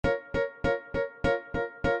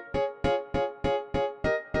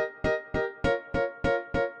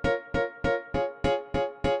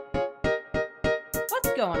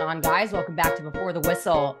What's going on, guys? Welcome back to Before the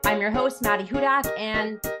Whistle. I'm your host, Maddy Hudak,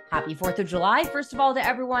 and happy 4th of July. First of all, to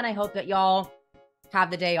everyone, I hope that y'all have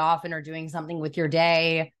the day off and are doing something with your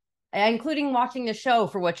day, including watching the show,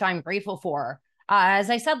 for which I'm grateful for. As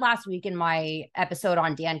I said last week in my episode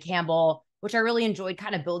on Dan Campbell, which I really enjoyed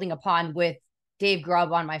kind of building upon with Dave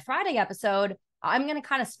Grubb on my Friday episode, I'm going to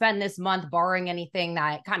kind of spend this month, barring anything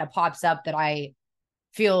that kind of pops up that I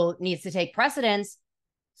feel needs to take precedence,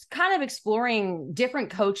 kind of exploring different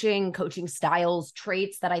coaching styles,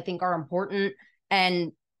 traits that I think are important,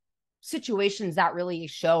 and situations that really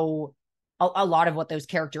show a lot of what those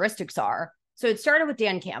characteristics are. So it started with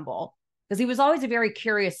Dan Campbell, because he was always a very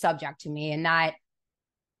curious subject to me, in that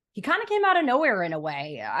he kind of came out of nowhere in a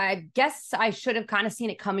way. I guess I should have kind of seen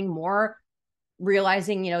it coming more,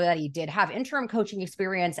 realizing, that he did have interim coaching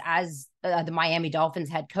experience as the Miami Dolphins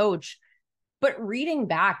head coach. But reading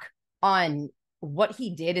back on what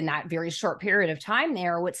he did in that very short period of time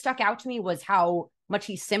there, what stuck out to me was how much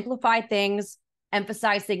he simplified things,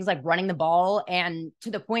 emphasized things like running the ball, and to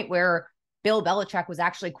the point where Bill Belichick was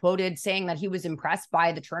actually quoted saying that he was impressed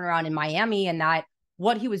by the turnaround in Miami and that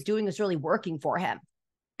what he was doing was really working for him.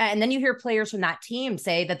 And then you hear players from that team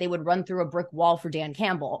say that they would run through a brick wall for Dan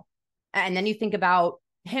Campbell. And then you think about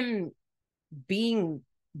him being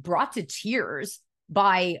brought to tears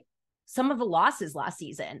by some of the losses last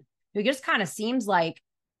season. It just kind of seems like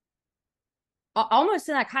almost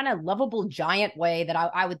in that kind of lovable giant way that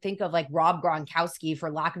I would think of like Rob Gronkowski, for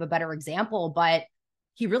lack of a better example, but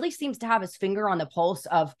he really seems to have his finger on the pulse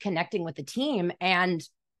of connecting with the team. And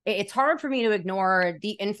it's hard for me to ignore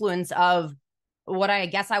the influence of what I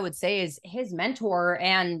guess I would say is his mentor,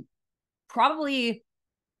 and probably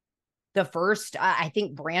the first, I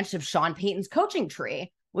think, branch of Sean Payton's coaching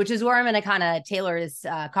tree, which is where I'm going to kind of tailor this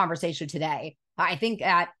conversation today. I think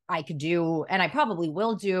that I could do, and I probably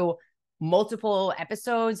will do, multiple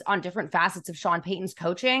episodes on different facets of Sean Payton's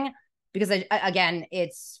coaching, because again,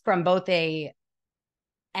 it's from both a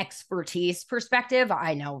expertise perspective.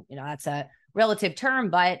 I know, that's a relative term,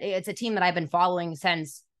 but it's a team that I've been following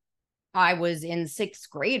since I was in 6th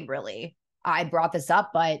grade, really. I brought this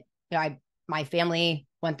up, but my family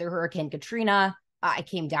went through Hurricane Katrina. I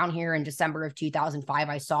came down here in December of 2005.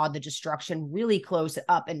 I saw the destruction really close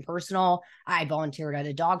up and personal. I volunteered at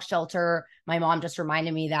a dog shelter. My mom just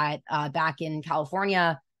reminded me that back in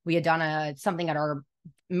California, we had done something at our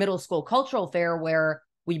middle school cultural fair where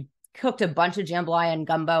we cooked a bunch of jambalaya and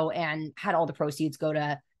gumbo and had all the proceeds go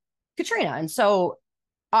to Katrina. And so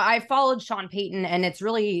I followed Sean Payton, and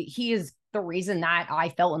he is the reason that I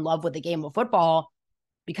fell in love with the game of football,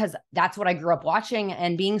 because that's what I grew up watching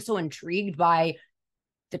and being so intrigued by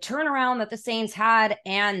the turnaround that the Saints had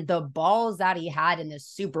and the balls that he had in the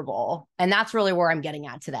Super Bowl. And that's really where I'm getting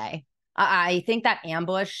at today. I think that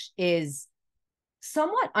ambush is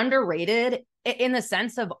somewhat underrated in the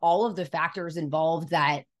sense of all of the factors involved,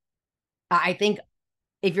 that I think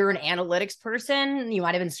if you're an analytics person, you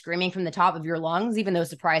might have been screaming from the top of your lungs, even though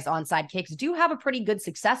surprise onside kicks do have a pretty good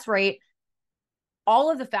success rate. All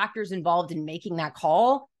of the factors involved in making that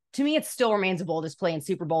call, to me, it still remains a boldest play in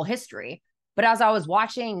Super Bowl history. But as I was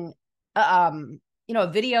watching, a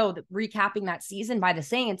video recapping that season by the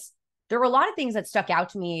Saints, there were a lot of things that stuck out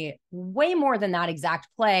to me way more than that exact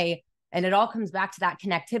play. And it all comes back to that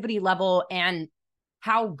connectivity level and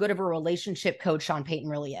how good of a relationship coach Sean Payton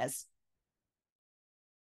really is.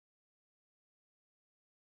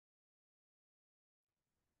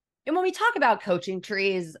 And when we talk about coaching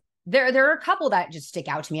trees, there are a couple that just stick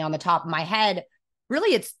out to me on the top of my head.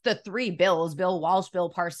 Really, it's the 3 Bills: Bill Walsh, Bill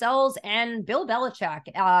Parcells, and Bill Belichick,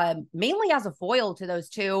 mainly as a foil to those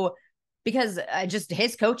two, because just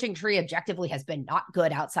his coaching tree objectively has been not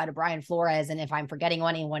good outside of Brian Flores. And if I'm forgetting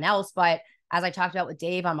anyone else, but as I talked about with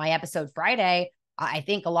Dave on my episode Friday, I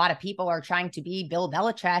think a lot of people are trying to be Bill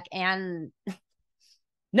Belichick, and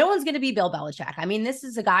no one's going to be Bill Belichick. I mean, this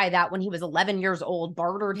is a guy that when he was 11 years old,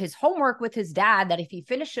 bartered his homework with his dad, that if he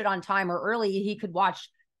finished it on time or early, he could watch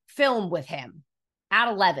film with him at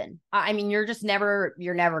 11. I mean, you're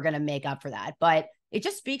never going to make up for that. But it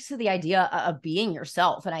just speaks to the idea of being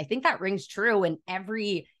yourself. And I think that rings true in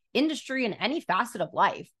every industry and any facet of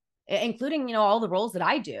life, including, all the roles that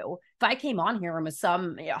I do. If I came on here and was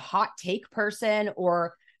some hot take person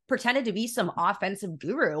or pretended to be some offensive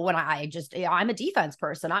guru when I'm a defense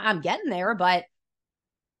person, I'm getting there. But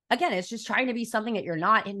again, it's just trying to be something that you're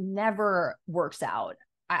not. It never works out.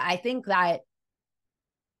 I think that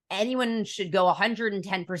anyone should go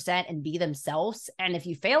 110% and be themselves. And if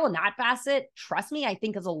you fail in that facet, trust me, I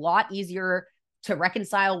think is a lot easier to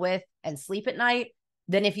reconcile with and sleep at night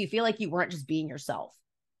than if you feel like you weren't just being yourself.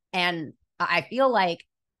 And I feel like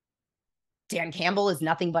Dan Campbell is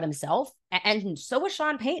nothing but himself. And so is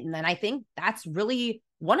Sean Payton. And I think that's really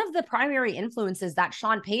one of the primary influences that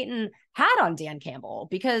Sean Payton had on Dan Campbell,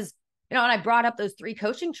 because, and I brought up those 3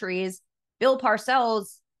 coaching trees. Bill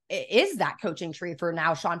Parcells is that coaching tree for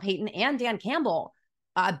now Sean Payton and Dan Campbell,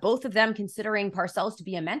 both of them considering Parcells to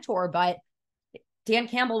be a mentor. But Dan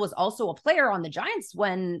Campbell was also a player on the Giants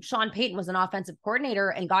when Sean Payton was an offensive coordinator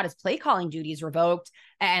and got his play calling duties revoked.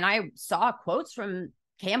 And I saw quotes from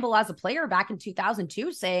Campbell as a player back in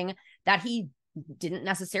 2002 saying that he didn't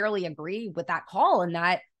necessarily agree with that call and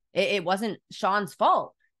that it wasn't Sean's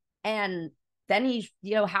fault. And then he,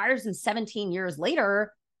 hires him 17 years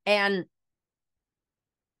later. And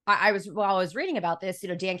while I was reading about this,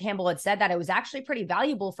 Dan Campbell had said that it was actually pretty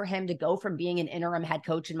valuable for him to go from being an interim head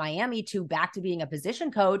coach in Miami to back to being a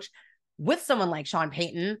position coach with someone like Sean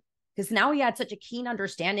Payton, because now he had such a keen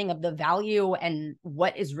understanding of the value and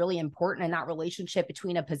what is really important in that relationship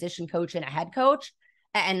between a position coach and a head coach,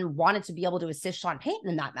 and wanted to be able to assist Sean Payton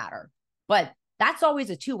in that matter. But that's always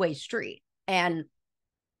a two-way street. And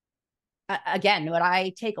again, what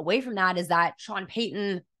I take away from that is that Sean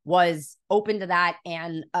Payton was open to that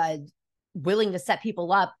and willing to set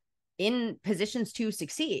people up in positions to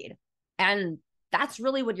succeed. And that's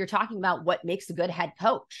really what you're talking about, what makes a good head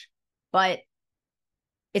coach. But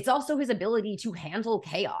it's also his ability to handle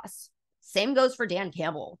chaos. Same goes for Dan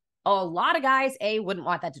Campbell. A lot of guys, wouldn't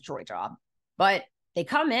want that Detroit job, but they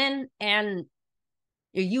come in and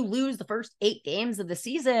you lose the first 8 games of the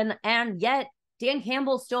season, and yet Dan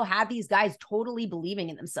Campbell still had these guys totally believing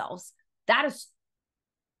in themselves. That is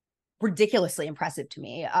ridiculously impressive to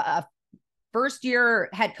me. A first-year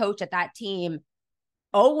head coach at that team,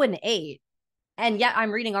 0-8, and yet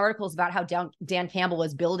I'm reading articles about how Dan Campbell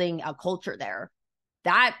is building a culture there.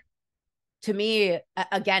 That, to me,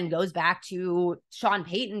 again, goes back to Sean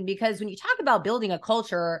Payton, because when you talk about building a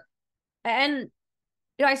culture, and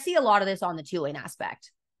I see a lot of this on the Tulane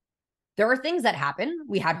aspect. There are things that happen.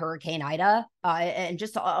 We had Hurricane Ida and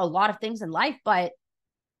just a lot of things in life, but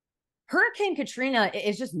Hurricane Katrina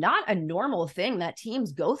is just not a normal thing that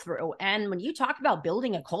teams go through. And when you talk about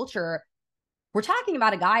building a culture, we're talking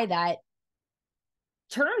about a guy that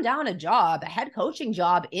turned down a head coaching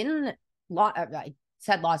job in I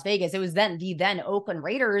said Las Vegas. It was the then Oakland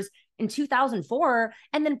Raiders in 2004,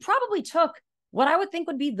 and then probably took what I would think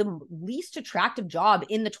would be the least attractive job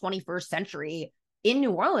in the 21st century in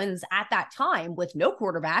New Orleans at that time, with no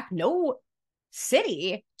quarterback, no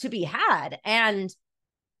city to be had. And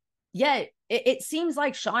yet it seems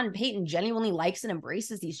like Sean Payton genuinely likes and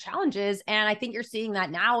embraces these challenges. And I think you're seeing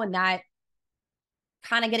that now, and that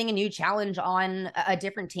kind of getting a new challenge on a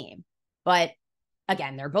different team. But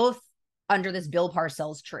again, they're both under this Bill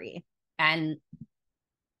Parcells tree. And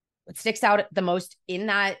what sticks out the most in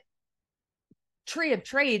that tree of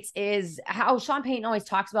traits is how Sean Payton always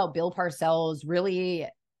talks about Bill Parcells really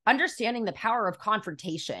understanding the power of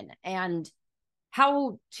confrontation and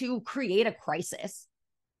how to create a crisis.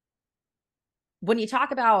 When you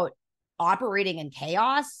talk about operating in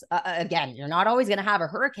chaos, again, you're not always going to have a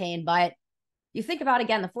hurricane, but you think about,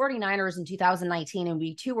 again, the 49ers in 2019 in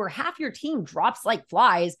week 2, where half your team drops like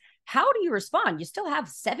flies. How do you respond? You still have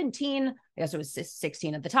 17, I guess it was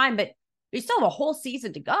 16 at the time, but you still have a whole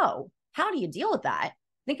season to go. How do you deal with that?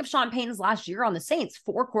 Think of Sean Payton's last year on the Saints,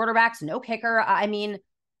 4 quarterbacks, no kicker. I mean,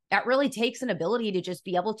 that really takes an ability to just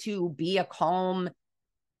be able to be a calm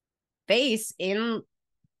face in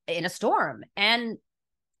a storm. And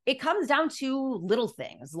it comes down to little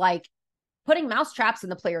things like putting mouse traps in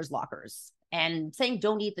the players' lockers and saying,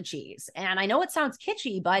 don't eat the cheese. And I know it sounds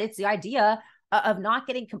kitschy, but it's the idea of not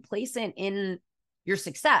getting complacent in your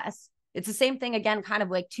success. It's the same thing, again, kind of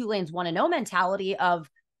like Tulane's 1-0 mentality of,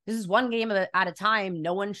 this is one game at a time.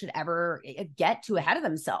 No one should ever get too ahead of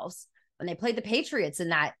themselves. When they played the Patriots in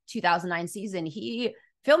that 2009 season, he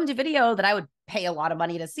filmed a video that I would pay a lot of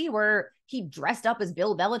money to see, where he dressed up as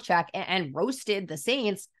Bill Belichick and roasted the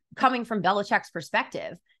Saints, coming from Belichick's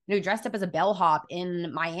perspective. He dressed up as a bellhop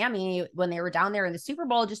in Miami when they were down there in the Super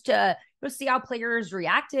Bowl, just to see how players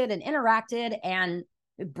reacted and interacted, and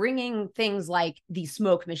bringing things like the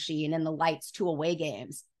smoke machine and the lights to away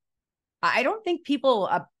games. I don't think people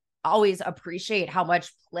always appreciate how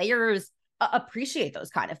much players appreciate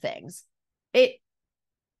those kind of things.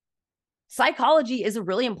 Psychology is a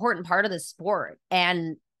really important part of the sport.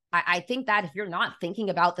 And I think that if you're not thinking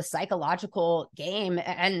about the psychological game,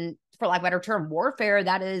 and for lack of a better term, warfare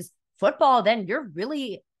that is football, then you're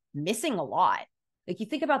really missing a lot. Like, you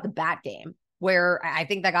think about the bat game, where I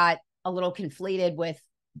think that got a little conflated with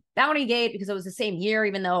Bountygate because it was the same year,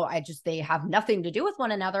 even though they have nothing to do with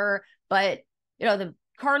one another. But, the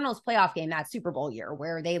Cardinals playoff game that Super Bowl year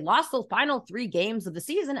where they lost the final 3 games of the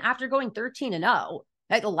season after going 13-0.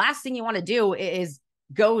 Like, the last thing you want to do is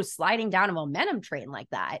go sliding down a momentum train like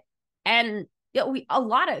that. And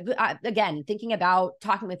again, thinking about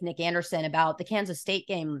talking with Nick Anderson about the Kansas State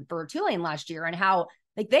game for Tulane last year and how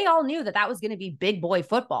like they all knew that was going to be big boy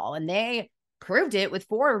football, and they proved it with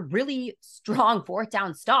 4 really strong 4th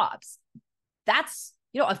down stops. That's,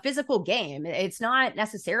 a physical game. It's not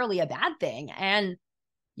necessarily a bad thing. And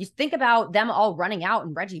you think about them all running out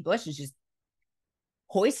and Reggie Bush is just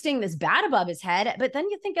hoisting this bat above his head. But then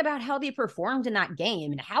you think about how they performed in that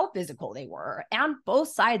game and how physical they were on both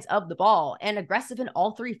sides of the ball and aggressive in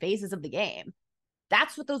all 3 phases of the game.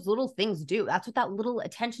 That's what those little things do. That's what that little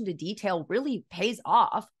attention to detail really pays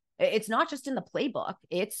off. It's not just in the playbook.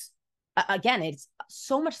 It's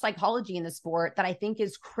so much psychology in the sport that I think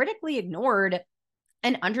is critically ignored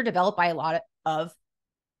and underdeveloped by a lot of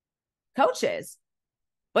coaches.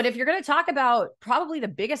 But if you're going to talk about probably the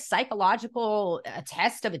biggest psychological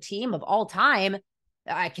test of a team of all time,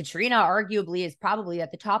 Katrina arguably is probably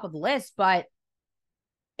at the top of the list, but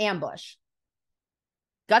ambush.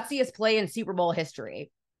 Gutsiest play in Super Bowl history.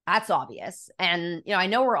 That's obvious. And, I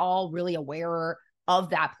know we're all really aware of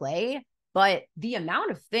that play, but the amount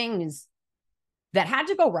of things that had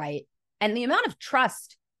to go right and the amount of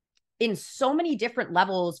trust in so many different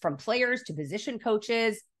levels from players to position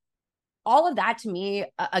coaches, all of that to me,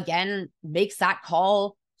 again, makes that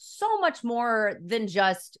call so much more than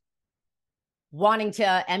just wanting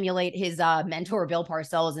to emulate his mentor, Bill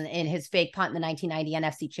Parcells, in his fake punt in the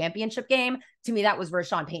 1990 NFC Championship game. To me, that was where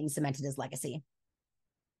Sean Payton cemented his legacy.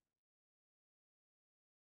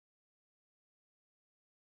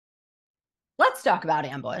 Let's talk about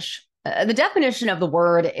ambush. The definition of the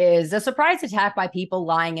word is a surprise attack by people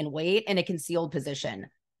lying in wait in a concealed position.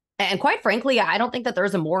 And quite frankly, I don't think that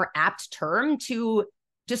there's a more apt term to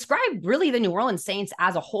describe really the New Orleans Saints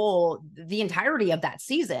as a whole, the entirety of that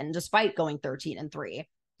season, despite going 13-3.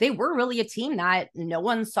 They were really a team that no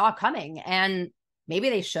one saw coming, and maybe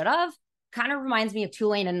they should have. Kind of reminds me of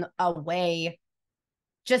Tulane in a way,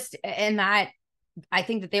 just in that I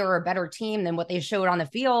think that they were a better team than what they showed on the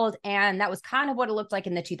field, and that was kind of what it looked like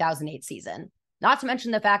in the 2008 season. Not to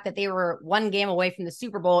mention the fact that they were 1 game away from the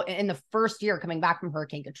Super Bowl in the first year coming back from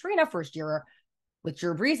Hurricane Katrina, first year with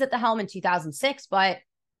Drew Brees at the helm in 2006. But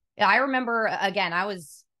I remember, again, I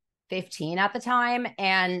was 15 at the time.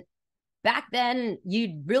 And back then, we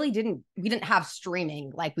didn't have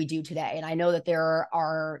streaming like we do today. And I know that there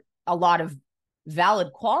are a lot of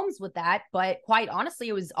valid qualms with that. But quite honestly,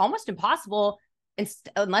 it was almost impossible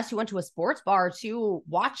unless you went to a sports bar to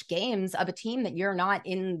watch games of a team that you're not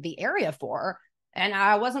in the area for. And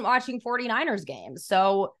I wasn't watching 49ers games.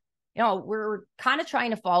 So, we're kind of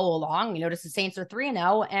trying to follow along. You notice the Saints are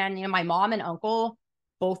 3-0. And, my mom and uncle,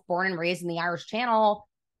 both born and raised in the Irish Channel,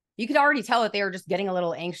 you could already tell that they were just getting a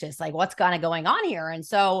little anxious, like what's kind of going on here. And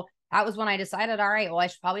so that was when I decided, all right, well, I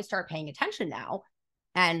should probably start paying attention now.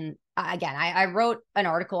 And again, I wrote an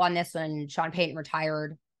article on this when Sean Payton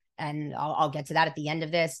retired, and I'll get to that at the end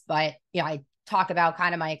of this. But, I talk about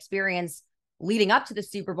kind of my experience leading up to the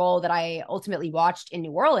Super Bowl that I ultimately watched in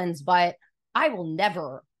New Orleans, but I will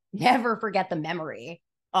never forget the memory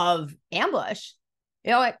of ambush.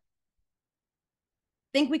 I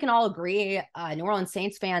think we can all agree, New Orleans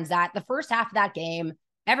Saints fans, that the first half of that game,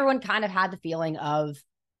 everyone kind of had the feeling of,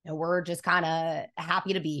 we're just kind of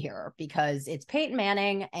happy to be here because it's Peyton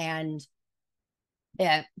Manning. And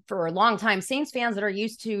for a long time, Saints fans that are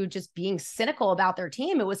used to just being cynical about their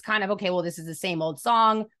team, it was kind of, okay, well, this is the same old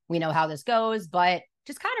song. We know how this goes, but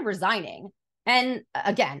just kind of resigning. And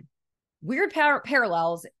again, weird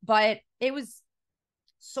parallels, but it was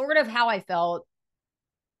sort of how I felt.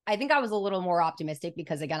 I think I was a little more optimistic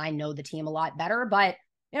because, again, I know the team a lot better. But,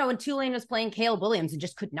 when Tulane was playing Caleb Williams and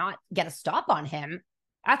just could not get a stop on him,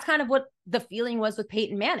 that's kind of what the feeling was with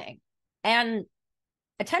Peyton Manning. And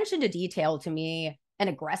attention to detail to me and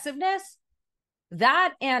aggressiveness,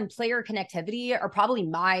 that and player connectivity are probably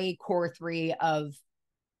my core 3 of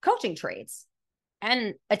coaching traits.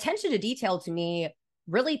 And attention to detail to me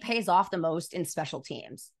really pays off the most in special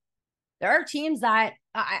teams. There are teams that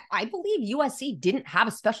I believe USC didn't have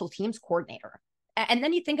a special teams coordinator. And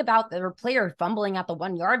then you think about the player fumbling at the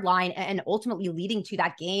 1-yard line and ultimately leading to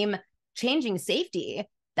that game changing safety.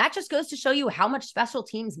 That just goes to show you how much special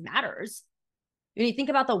teams matters. When you think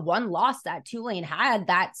about the one loss that Tulane had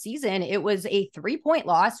that season, it was a 3-point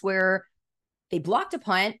loss where they blocked a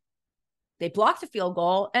punt, they blocked a field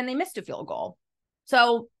goal, and they missed a field goal.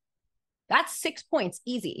 So that's 6 points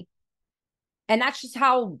easy. And that's just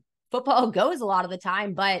how football goes a lot of the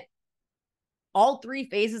time. But all three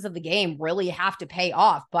phases of the game really have to pay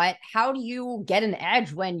off. But how do you get an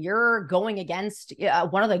edge when you're going against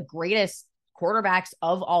one of the greatest quarterbacks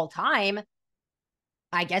of all time?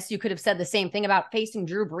 I guess you could have said the same thing about facing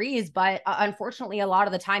Drew Brees, but unfortunately, a lot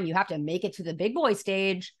of the time you have to make it to the big boy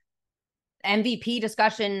stage. MVP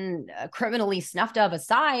discussion, criminally snuffed of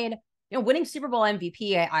aside, winning Super Bowl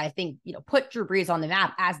MVP, I think, put Drew Brees on the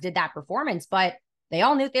map, as did that performance, but they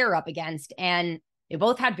all knew what they were up against, and they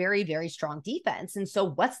both had very, very strong defense. And so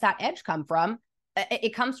what's that edge come from?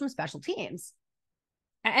 It comes from special teams.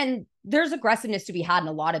 And there's aggressiveness to be had in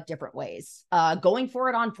a lot of different ways. Going for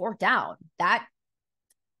it on fourth down,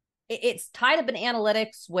 it's tied up in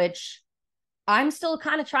analytics, which I'm still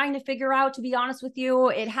kind of trying to figure out, to be honest with you.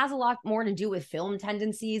 It has a lot more to do with film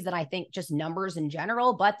tendencies than I think just numbers in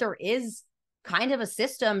general, but there is kind of a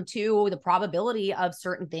system to the probability of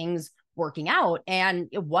certain things working out. And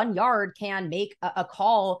 1 yard can make a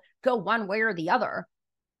call go one way or the other.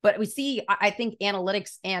 But we see, I think,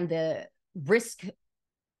 analytics and the risk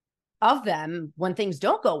of them when things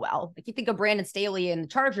don't go well. Like you think of Brandon Staley and the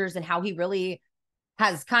Chargers and how he really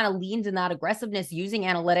has kind of leaned in that aggressiveness using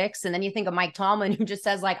analytics. And then you think of Mike Tomlin, who just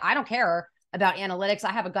says, like, I don't care about analytics.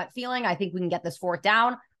 I have a gut feeling. I think we can get this fourth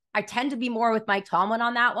down. I tend to be more with Mike Tomlin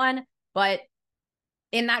on that one. But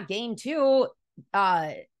in that game too,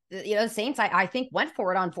 the Saints, I think, went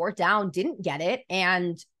for it on fourth down, didn't get it,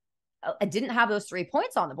 and didn't have those 3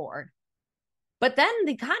 points on the board. But then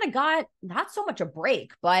they kind of got not so much a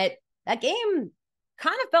break, but that game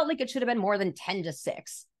kind of felt like it should have been more than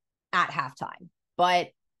 10-6 at halftime. But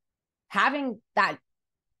having that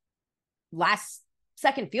last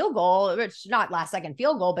second field goal, which not last second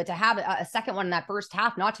field goal, but to have a second one in that first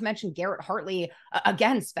half, not to mention Garrett Hartley,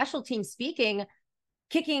 again, special team speaking,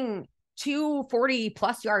 kicking 2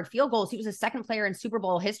 40-plus yard field goals. He was the second player in Super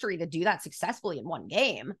Bowl history to do that successfully in one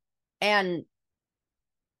game. And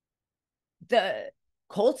the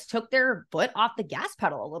Colts took their foot off the gas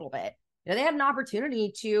pedal a little bit. They had an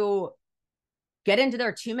opportunity to get into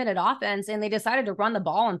their 2-minute offense, and they decided to run the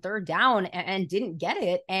ball on third down and didn't get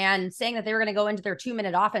it. And saying that they were going to go into their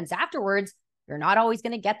 2-minute offense afterwards, you're not always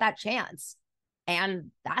going to get that chance. And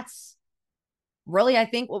that's really, I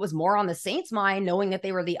think, what was more on the Saints' mind, knowing that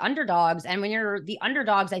they were the underdogs. And when you're the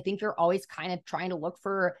underdogs, I think you're always kind of trying to look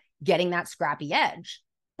for getting that scrappy edge.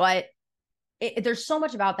 But there's so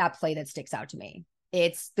much about that play that sticks out to me.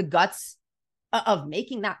 It's the guts of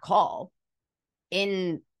making that call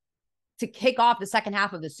to kick off the second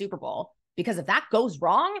half of the Super Bowl. Because if that goes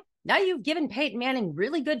wrong, now you've given Peyton Manning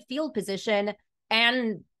really good field position,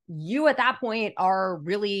 and you at that point are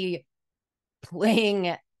really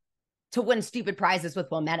playing to win stupid prizes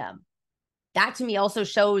with momentum. That to me also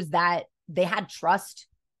shows that they had trust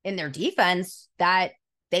in their defense that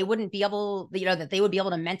they wouldn't be able, that they would be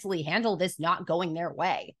able to mentally handle this not going their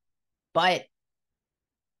way. But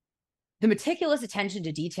the meticulous attention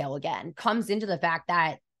to detail, again, comes into the fact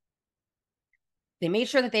that they made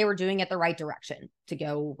sure that they were doing it the right direction, to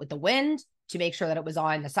go with the wind, to make sure that it was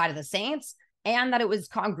on the side of the Saints, and that it was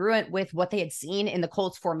congruent with what they had seen in the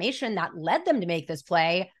Colts formation that led them to make this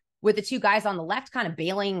play, with the two guys on the left kind of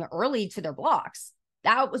bailing early to their blocks.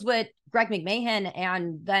 That was what Greg McMahon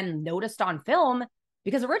and then noticed on film,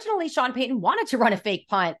 because originally Sean Payton wanted to run a fake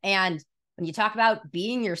punt. And when you talk about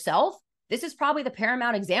being yourself, this is probably the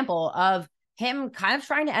paramount example of him kind of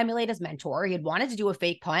trying to emulate his mentor. He had wanted to do a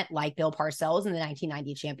fake punt like Bill Parcells in the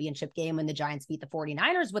 1990 championship game when the Giants beat the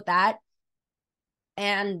 49ers with that.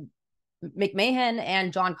 And McMahon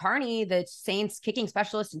and John Carney, the Saints kicking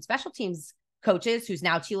specialist and special teams coaches, who's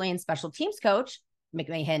now Tulane's special teams coach,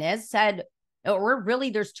 McMahon said, oh,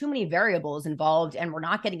 there's too many variables involved and we're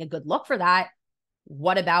not getting a good look for that.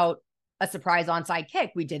 What about a surprise onside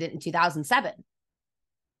kick? We did it in 2007.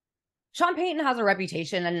 Sean Payton has a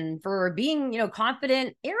reputation and for being,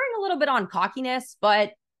 confident, erring a little bit on cockiness,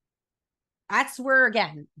 but that's where,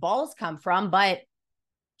 again, balls come from. But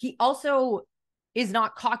he also is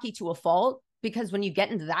not cocky to a fault, because when you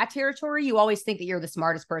get into that territory, you always think that you're the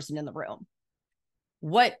smartest person in the room.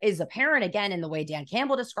 What is apparent, again, in the way Dan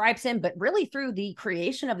Campbell describes him, but really through the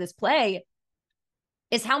creation of this play,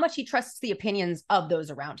 is how much he trusts the opinions of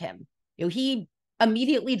those around him. He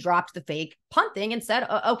immediately dropped the fake punt thing and said,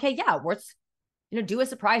 okay, yeah, let's, do a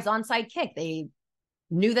surprise onside kick. They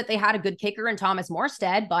knew that they had a good kicker in Thomas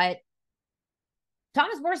Morstead, but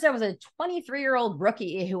Thomas Morstead was a 23-year-old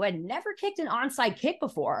rookie who had never kicked an onside kick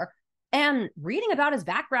before. And reading about his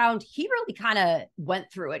background, he really kind of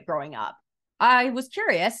went through it growing up. I was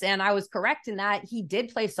curious, and I was correct in that he did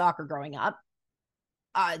play soccer growing up.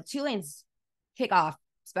 Tulane's kickoff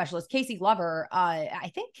specialist, Casey Glover,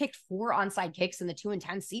 I think kicked 4 onside kicks in the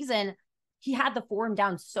 2-10 season. he had the form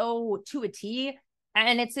down so to a T.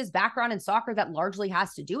 And it's his background in soccer that largely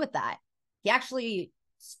has to do with that. He actually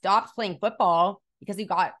stopped playing football because he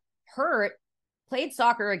got hurt, played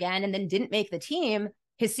soccer again, and then didn't make the team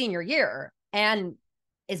his senior year. And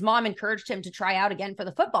his mom encouraged him to try out again for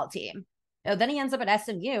the football team. Then he ends up at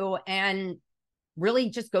SMU and really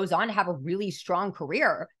just goes on to have a really strong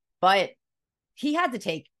career. But he had to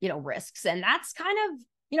take, risks. And that's kind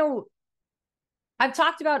of, I've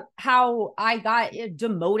talked about how I got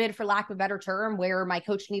demoted, for lack of a better term, where my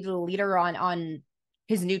coach needed a leader on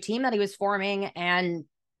his new team that he was forming. And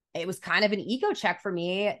it was kind of an ego check for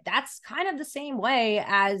me. That's kind of the same way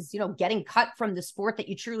as, getting cut from the sport that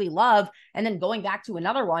you truly love and then going back to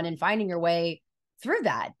another one and finding your way through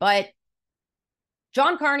that. But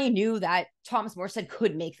John Carney knew that Thomas Morstead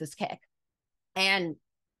could make this kick. And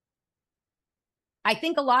I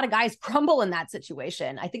think a lot of guys crumble in that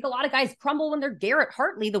situation. I think a lot of guys crumble when they're Garrett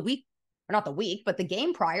Hartley the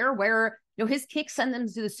game prior, where, his kick sent them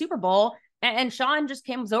to the Super Bowl. And Sean just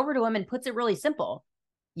comes over to him and puts it really simple.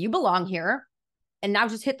 You belong here. And now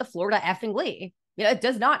just hit the floor to effing Lee. It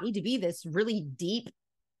does not need to be this really deep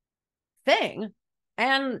thing.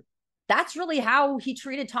 And that's really how he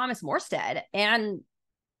treated Thomas Morstead. And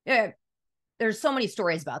there's so many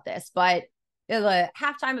stories about this, but the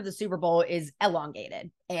halftime of the Super Bowl is elongated.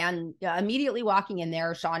 And immediately walking in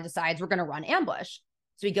there, Sean decides we're going to run ambush.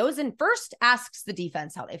 So he goes in first, asks the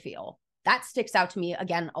defense how they feel. That sticks out to me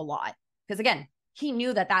again a lot. Because again, he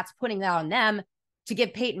knew that that's putting that on them to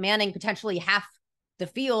give Peyton Manning potentially half the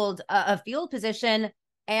field, a field position,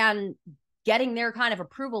 and getting their kind of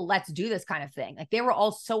approval. Let's do this kind of thing. Like, they were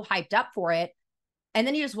all so hyped up for it. And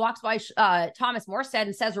then he just walks by Thomas Morstead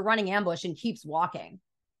and says, we're running ambush, and keeps walking.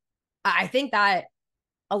 I think that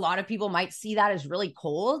a lot of people might see that as really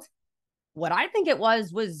cold. What I think it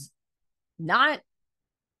was not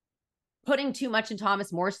putting too much in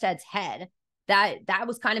Thomas Morstead's head. That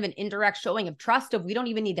was kind of an indirect showing of trust of, we don't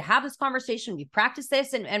even need to have this conversation. We practiced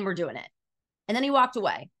this and we're doing it. And then he walked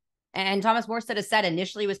away. And Thomas Morstead has said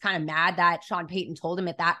initially was kind of mad that Sean Payton told him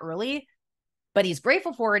it that early, but he's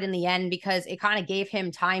grateful for it in the end because it kind of gave him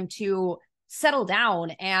time to settle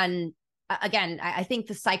down. And again, I think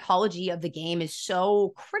the psychology of the game is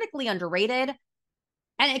so critically underrated.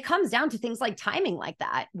 And it comes down to things like timing like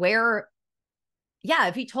that, where, yeah,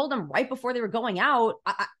 if he told them right before they were going out,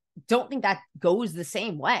 I don't think that goes the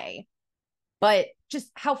same way. But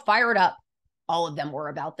just how fired up all of them were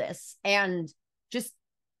about this. And just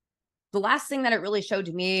the last thing that it really showed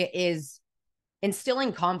to me is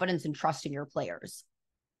instilling confidence and trust in your players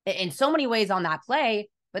in so many ways on that play.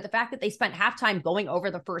 But the fact that they spent halftime going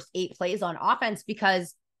over the first 8 plays on offense,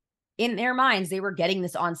 because in their minds, they were getting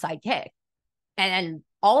this onside kick. And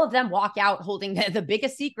all of them walk out holding the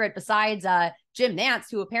biggest secret besides Jim Nantz,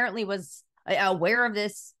 who apparently was aware of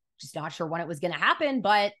this, just not sure when it was going to happen.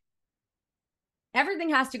 But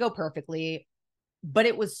everything has to go perfectly. But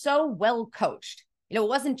it was so well coached. It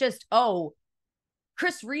wasn't just,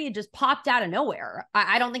 Chris Reed just popped out of nowhere.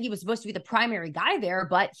 I don't think he was supposed to be the primary guy there,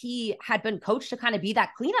 but he had been coached to kind of be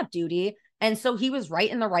that cleanup duty. And so he was right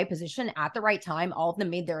in the right position at the right time. All of them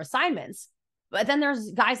made their assignments. But then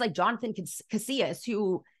there's guys like Jonathan Casillas,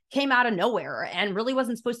 who came out of nowhere and really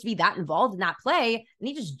wasn't supposed to be that involved in that play. And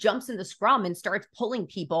he just jumps in the scrum and starts pulling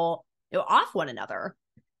people off one another.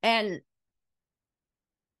 And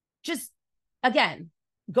just, again,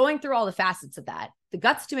 going through all the facets of that, the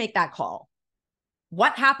guts to make that call.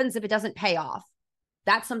 What happens if it doesn't pay off?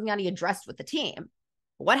 That's something that he addressed with the team.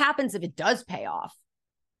 What happens if it does pay off?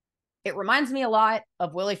 It reminds me a lot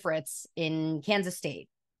of Willie Fritz in Kansas State.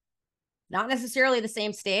 Not necessarily the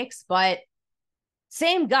same stakes, but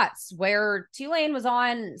same guts, where Tulane was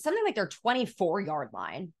on something like their 24-yard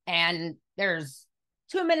line, and there's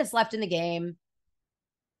 2 minutes left in the game.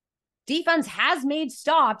 Defense has made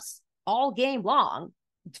stops all game long.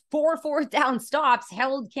 4 fourth down stops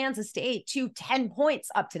held Kansas State to 10 points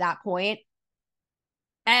up to that point.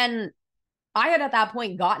 And I had at that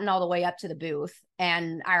point gotten all the way up to the booth.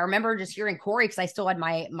 And I remember just hearing Corey, because I still had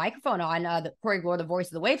my microphone on, Corey Glore, the voice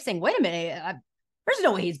of the Wave, saying, wait a minute, there's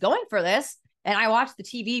no way he's going for this. And I watched the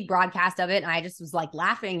TV broadcast of it, and I just was like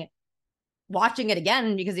laughing, watching it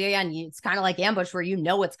again, because again, it's kind of like ambush where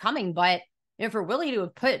what's coming. But for Willie to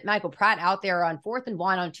have put Michael Pratt out there on 4th and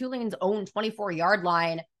 1 on Tulane's own 24-yard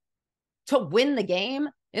line to win the game,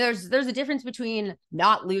 there's a difference between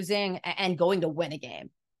not losing and going to win a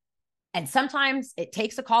game. And sometimes it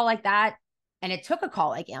takes a call like that, and it took a call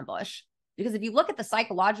like ambush. Because if you look at the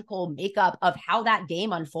psychological makeup of how that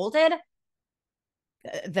game unfolded,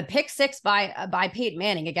 the pick 6 by Peyton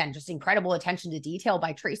Manning, again, just incredible attention to detail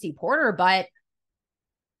by Tracy Porter, but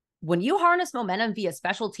when you harness momentum via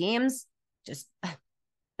special teams, just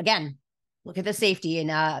again, look at the safety in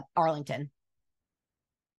Arlington.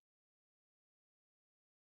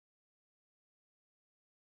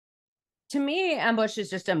 To me, Ambush is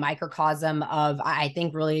just a microcosm of, I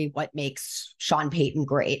think, really what makes Sean Payton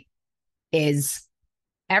great is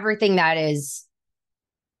everything that is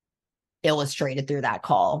illustrated through that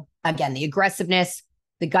call. Again, the aggressiveness,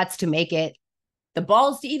 the guts to make it, the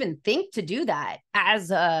balls to even think to do that as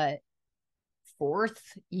a fourth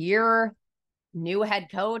year new head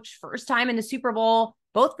coach, first time in the Super Bowl,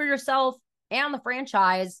 both for yourself and the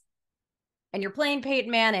franchise. And you're playing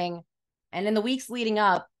Peyton Manning. And in the weeks leading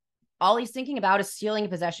up, all he's thinking about is stealing a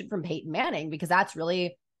possession from Peyton Manning, because that's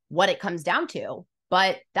really what it comes down to.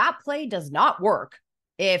 But that play does not work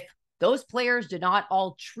if those players do not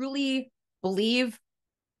all truly believe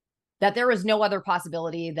that there is no other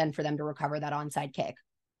possibility than for them to recover that onside kick.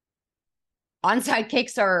 Onside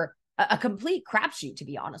kicks are a complete crapshoot, to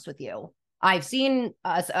be honest with you. I've seen,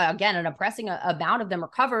 again, an oppressing amount of them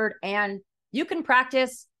recovered, and you can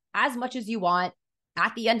practice as much as you want.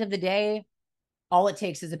 At the end of the day, all it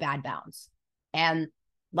takes is a bad bounce. And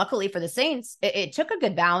luckily for the Saints, it took a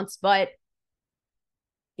good bounce, but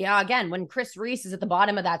yeah, again, when Chris Reese is at the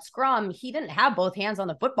bottom of that scrum, he didn't have both hands on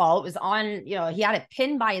the football. It was on, he had it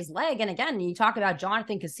pinned by his leg. And again, you talk about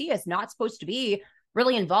Jonathan Casillas not supposed to be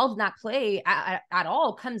really involved in that play at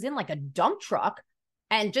all, comes in like a dump truck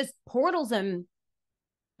and just portals him,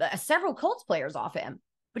 several Colts players off him.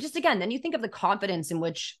 But just again, then you think of the confidence in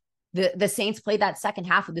which the Saints played that second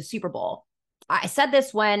half of the Super Bowl. I said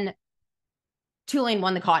this when Tulane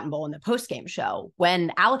won the Cotton Bowl in the postgame show,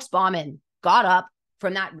 when Alex Bauman got up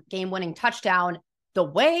from that game-winning touchdown, the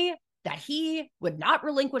way that he would not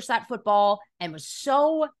relinquish that football and was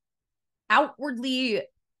so outwardly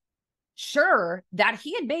sure that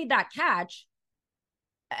he had made that catch.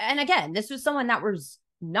 And again, this was someone that was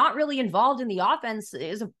not really involved in the offense,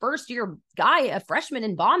 is a first-year guy, a freshman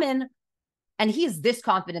in Bauman, and he is this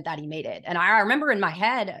confident that he made it. And I remember in my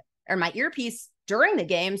head, or my earpiece during the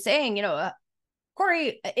game, saying,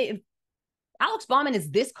 Corey, if Alex Bauman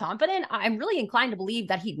is this confident, I'm really inclined to believe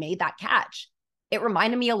that he made that catch. It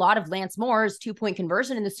reminded me a lot of Lance Moore's 2-point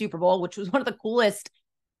conversion in the Super Bowl, which was one of the coolest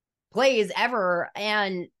plays ever,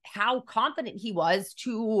 and how confident he was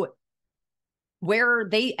to where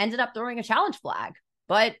they ended up throwing a challenge flag.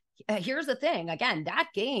 But here's the thing. Again, that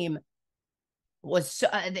game was,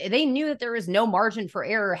 they knew that there was no margin for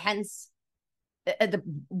error, hence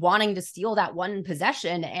wanting to steal that one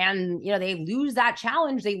possession. And, they lose that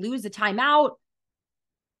challenge. They lose the timeout.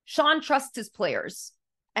 Sean trusts his players.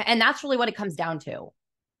 And that's really what it comes down to.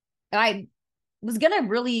 And I was going to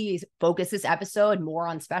really focus this episode more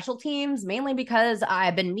on special teams, mainly because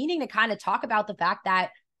I've been meaning to kind of talk about the fact that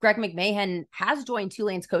Greg McMahon has joined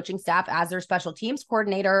Tulane's coaching staff as their special teams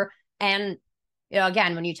coordinator. And,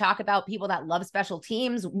 again, when you talk about people that love special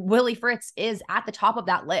teams, Willie Fritz is at the top of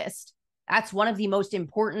that list. That's one of the most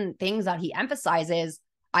important things that he emphasizes.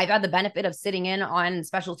 I've had the benefit of sitting in on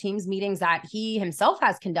special teams meetings that he himself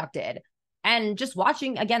has conducted, and just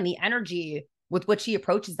watching, again, the energy with which he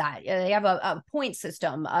approaches that. They have a point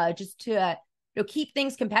system just to keep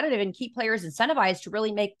things competitive and keep players incentivized to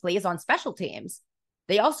really make plays on special teams.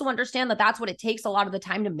 They also understand that that's what it takes a lot of the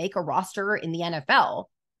time to make a roster in the NFL.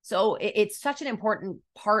 So it's such an important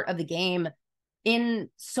part of the game in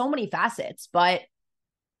so many facets. But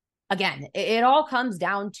again, it all comes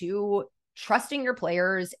down to trusting your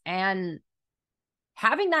players and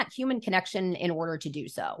having that human connection in order to do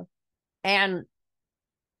so. And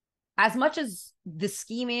as much as the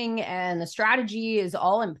scheming and the strategy is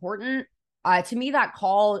all important, to me, that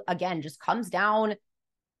call, again, just comes down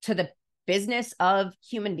to the business of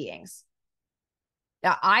human beings.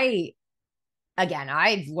 Now, I've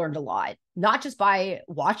learned a lot, not just by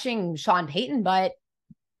watching Sean Payton, but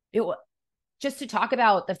just to talk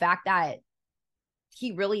about the fact that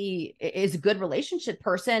he really is a good relationship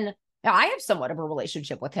person. Now, I have somewhat of a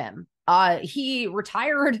relationship with him. He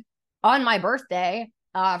retired on my birthday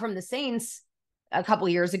from the Saints a couple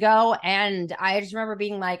years ago. And I just remember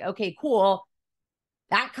being like, okay, cool.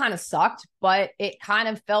 That kind of sucked, but it kind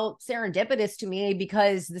of felt serendipitous to me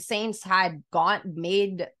because the Saints had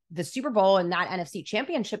made the Super Bowl in that NFC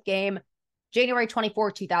Championship game, January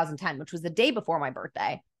 24, 2010, which was the day before my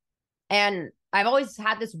birthday. And I've always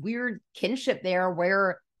had this weird kinship there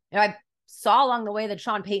where I saw along the way that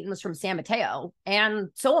Sean Payton was from San Mateo, and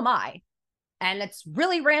so am I. And it's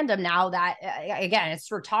really random now that, again,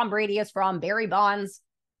 it's where Tom Brady is from, Barry Bonds.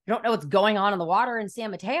 I don't know what's going on in the water in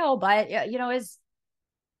San Mateo, but,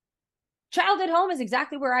 childhood home is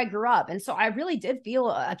exactly where I grew up. And so I really did feel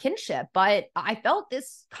a kinship, but I felt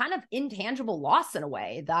this kind of intangible loss in a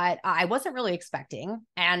way that I wasn't really expecting.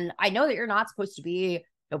 And I know that you're not supposed to be,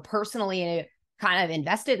 personally kind of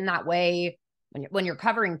invested in that way when you're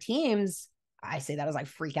covering teams. I say that as I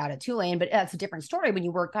freak out at Tulane, but that's a different story when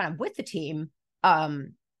you work kind of with the team. But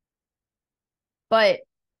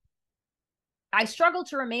I struggle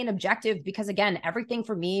to remain objective because, again, everything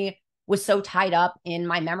for me was so tied up in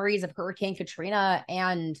my memories of Hurricane Katrina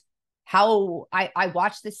and how I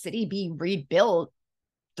watched the city be rebuilt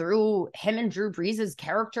through him and Drew Brees'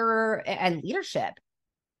 character and leadership.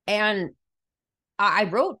 And I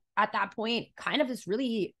wrote at that point kind of this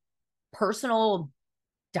really personal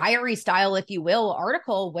diary style, if you will,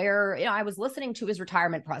 article where, I was listening to his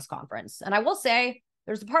retirement press conference. And I will say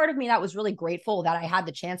there's a part of me that was really grateful that I had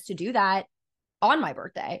the chance to do that on my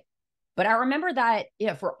birthday. But I remember that,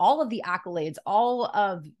 for all of the accolades, all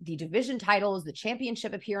of the division titles, the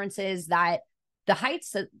championship appearances, that the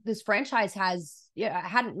heights that this franchise has,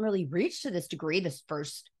 hadn't really reached to this degree, this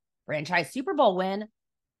first franchise Super Bowl win,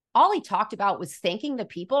 all he talked about was thanking the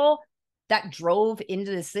people that drove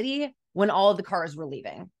into the city when all of the cars were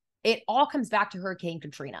leaving. It all comes back to Hurricane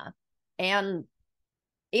Katrina. And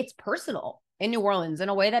it's personal in New Orleans in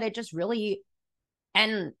a way that it just really,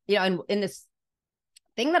 and, in this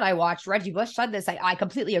thing that I watched, Reggie Bush said this, I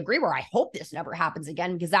completely agree, where I hope this never happens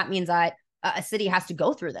again, because that means that a city has to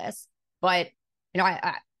go through this. But,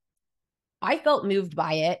 I felt moved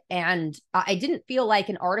by it. And I didn't feel like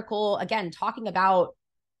an article, again, talking about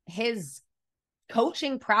his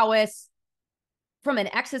coaching prowess from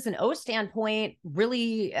an X's and O standpoint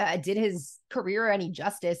really did his career any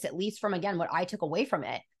justice, at least from, again, what I took away from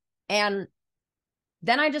it. And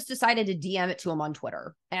then I just decided to DM it to him on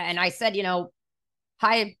Twitter. And I said,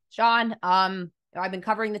 hi, Sean. I've been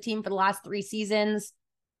covering the team for the last 3 seasons.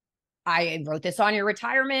 I wrote this on your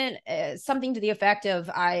retirement, something to the effect of,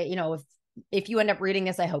 if you end up reading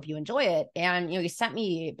this, I hope you enjoy it. And, he sent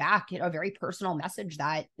me back a very personal message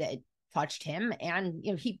that touched him. And,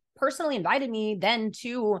 he personally invited me then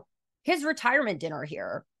to his retirement dinner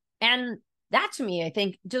here. And that, to me, I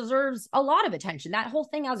think deserves a lot of attention, that whole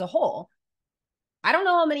thing as a whole. I don't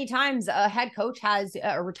know how many times a head coach has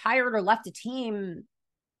retired or left a team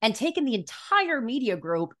and taken the entire media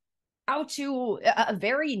group out to a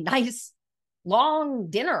very nice long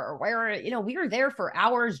dinner where, we were there for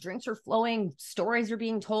hours, drinks are flowing, stories are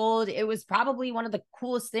being told. It was probably one of the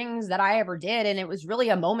coolest things that I ever did. And it was really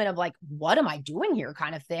a moment of like, what am I doing here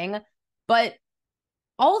kind of thing. But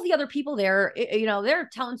all of the other people there, they're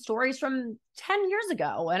telling stories from 10 years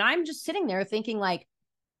ago. And I'm just sitting there thinking like,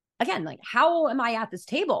 again, like, how am I at this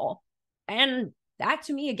table? And that,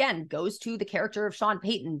 to me, again, goes to the character of Sean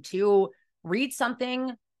Payton, to read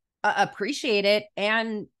something, appreciate it,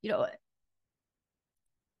 and,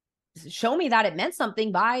 show me that it meant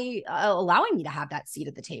something by allowing me to have that seat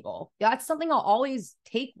at the table. That's something I'll always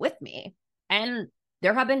take with me. And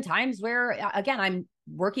there have been times where, again, I'm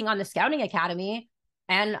working on the scouting academy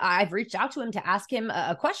and I've reached out to him to ask him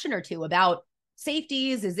a question or two about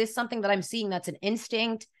safeties. Is this something that I'm seeing that's an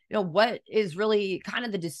instinct? What is really kind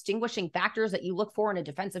of the distinguishing factors that you look for in a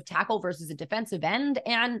defensive tackle versus a defensive end?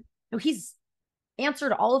 And he's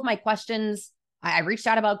answered all of my questions. I reached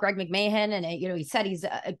out about Greg McMahon, and he said he's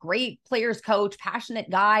a great players coach, passionate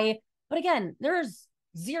guy. But again, there's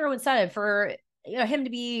zero incentive for him to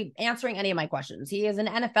be answering any of my questions. He is an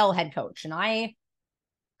NFL head coach, and I,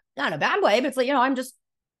 not in a bad way, but it's like, I'm just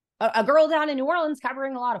a girl down in New Orleans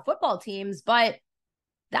covering a lot of football teams. But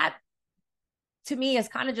that, to me, has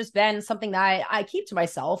kind of just been something that I keep to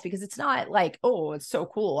myself, because it's not like, oh, it's so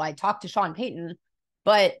cool, I talked to Sean Payton,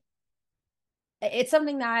 but it's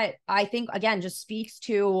something that I think, again, just speaks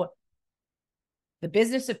to the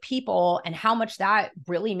business of people and how much that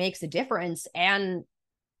really makes a difference. And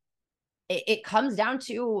it comes down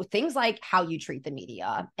to things like how you treat the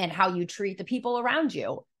media and how you treat the people around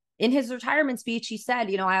you. In his retirement speech, he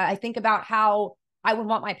said, I think about how I would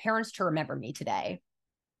want my parents to remember me today.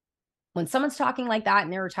 When someone's talking like that in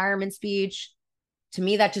their retirement speech, to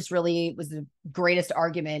me, that just really was the greatest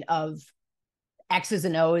argument of X's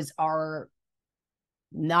and O's are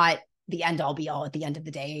not the end all be all at the end of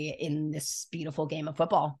the day in this beautiful game of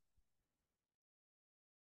football.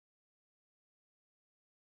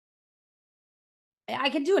 I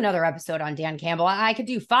could do another episode on Dan Campbell. I could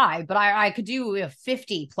do 5, but I could do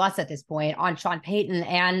 50 plus at this point on Sean Payton.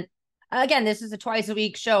 And again, this is a twice a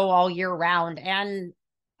week show all year round. And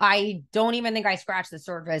I don't even think I scratched the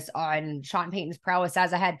surface on Sean Payton's prowess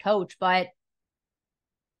as a head coach, but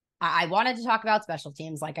I wanted to talk about special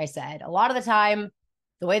teams. Like I said, a lot of the time,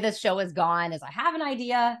 the way this show has gone is I have an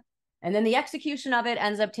idea And then the execution of it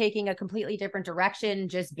ends up taking a completely different direction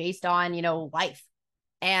just based on, life.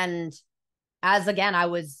 And as again, I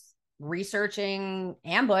was researching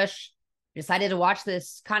Ambush, decided to watch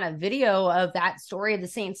this kind of video of that story of the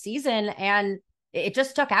Saints season. And it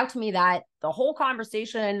just stuck out to me that the whole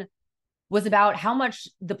conversation was about how much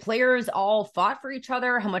the players all fought for each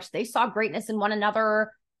other, how much they saw greatness in one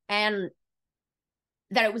another, and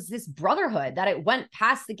that it was this brotherhood, that it went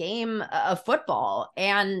past the game of football.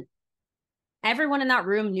 And everyone in that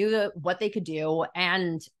room knew what they could do.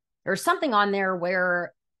 And there's something on there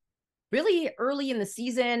where really early in the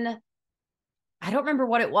season, I don't remember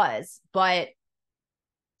what it was, but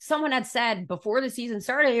someone had said before the season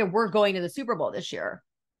started, we're going to the Super Bowl this year.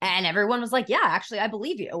 And everyone was like, yeah, actually, I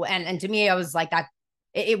believe you. And to me, I was like, that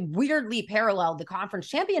it weirdly paralleled the conference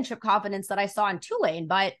championship confidence that I saw in Tulane.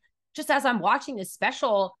 But just as I'm watching this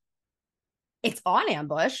special, it's on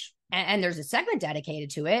Ambush and there's a segment dedicated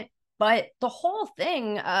to it. But the whole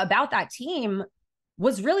thing about that team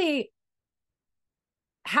was really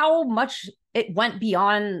how much it went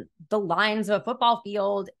beyond the lines of a football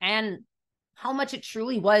field and how much it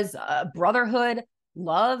truly was a brotherhood,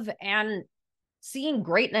 love, and seeing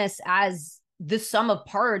greatness as the sum of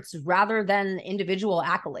parts rather than individual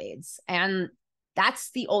accolades. And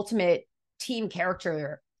that's the ultimate team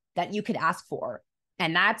character that you could ask for.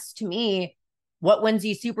 And that's, to me, what wins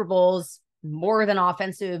you Super Bowls more than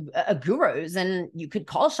offensive gurus. And you could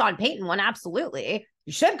call Sean Payton one, absolutely.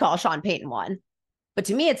 You should call Sean Payton one. But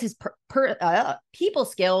to me, it's his people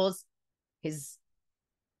skills, his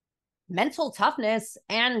mental toughness,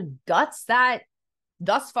 and guts that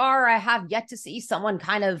thus far I have yet to see someone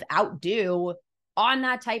kind of outdo on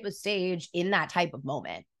that type of stage in that type of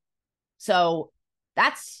moment. So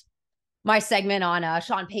that's my segment on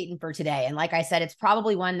Sean Payton for today. And like I said, it's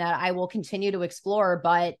probably one that I will continue to explore,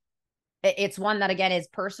 but it's one that, again, is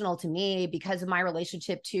personal to me because of my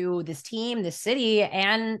relationship to this team, this city,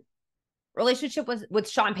 and relationship with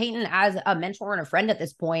Sean Payton as a mentor and a friend at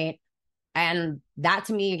this point. And that,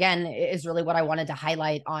 to me, again, is really what I wanted to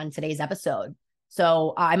highlight on today's episode.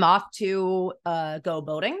 So I'm off to go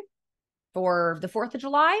boating for the 4th of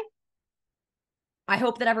July. I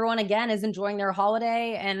hope that everyone, again, is enjoying their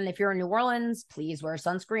holiday. And if you're in New Orleans, please wear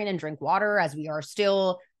sunscreen and drink water, as we are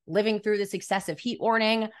still living through this excessive heat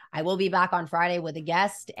warning. I will be back on Friday with a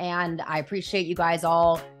guest, and I appreciate you guys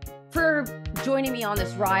all for joining me on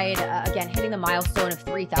this ride. Again, hitting the milestone of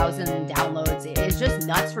 3,000 downloads is just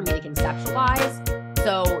nuts for me to conceptualize.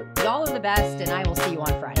 So y'all are the best, and I will see you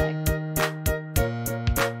on Friday.